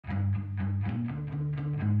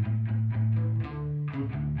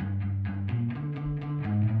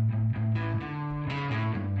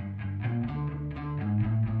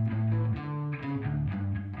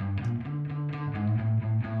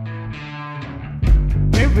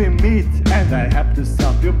if we meet and I have to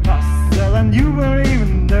solve your puzzle, and you weren't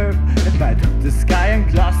even there if I took the sky and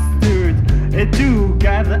clustered it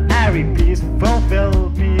together. Every piece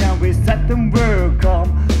fulfilled me, and we sat and we're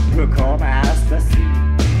calm as the sea.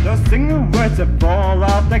 Those single words that fall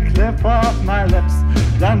off the cliff of my lips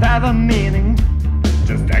don't have a meaning,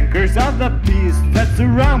 just anchors of the peace that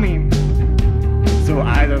surround me, so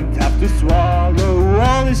I don't have to swallow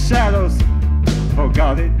all the shadows.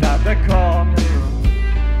 Forgot it at the corner.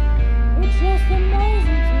 It's just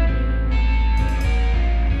amazing to me.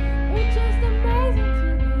 It's just amazing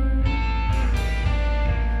to me.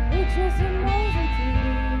 It's just amazing to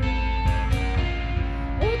me.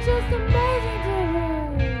 It's just amazing to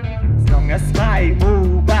me. As long as my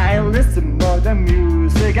mobile isn't more than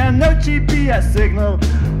music, and no GPS signal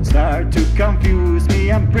start to confuse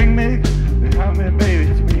me and bring me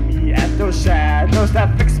between me and those shadows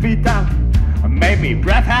that fix me down and made me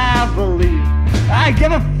breath heavily. I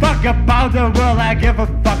give a fuck about the world, I give a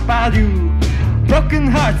fuck about you. Broken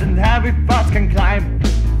hearts and heavy thoughts can climb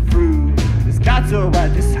through this clouds over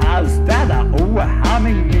this house that are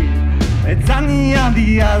overwhelming me. It's only on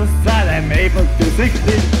the other side I'm able to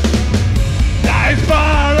succeed. I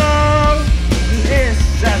follow this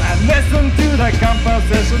and I listen to the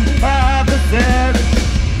composition of the city,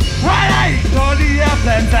 while I ignore the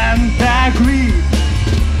uplands and the greed.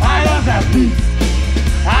 I don't have peace,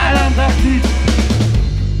 I don't have peace.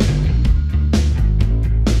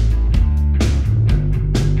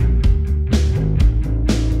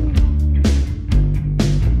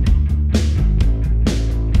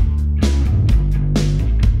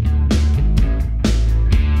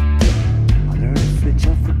 Other switch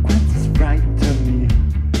of frequencies frighten me.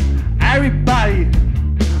 Everybody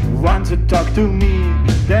wants to talk to me,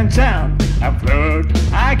 then chant and flirt.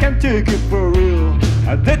 I can take it for real.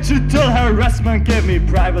 A digital harassment, give me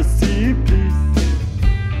privacy, please.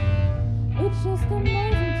 It's just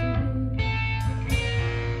amazing to me.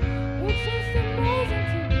 It's just amazing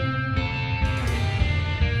to me.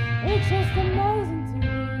 It's just amazing to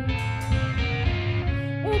me.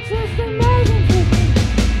 It's just amazing to me.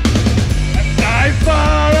 And I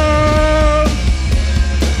follow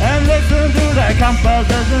and listen to the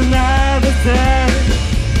composition of the city,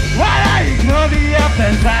 while I ignore the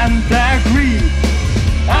offense and the greed.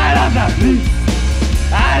 I love that beat,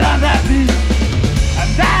 I love that beat.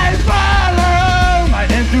 And I follow my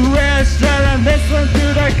intuition and listen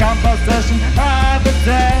to the composition of the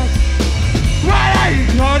text, while I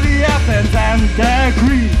ignore the offense and the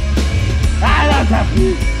greed. I love that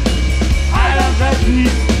beat, I love that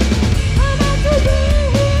beat.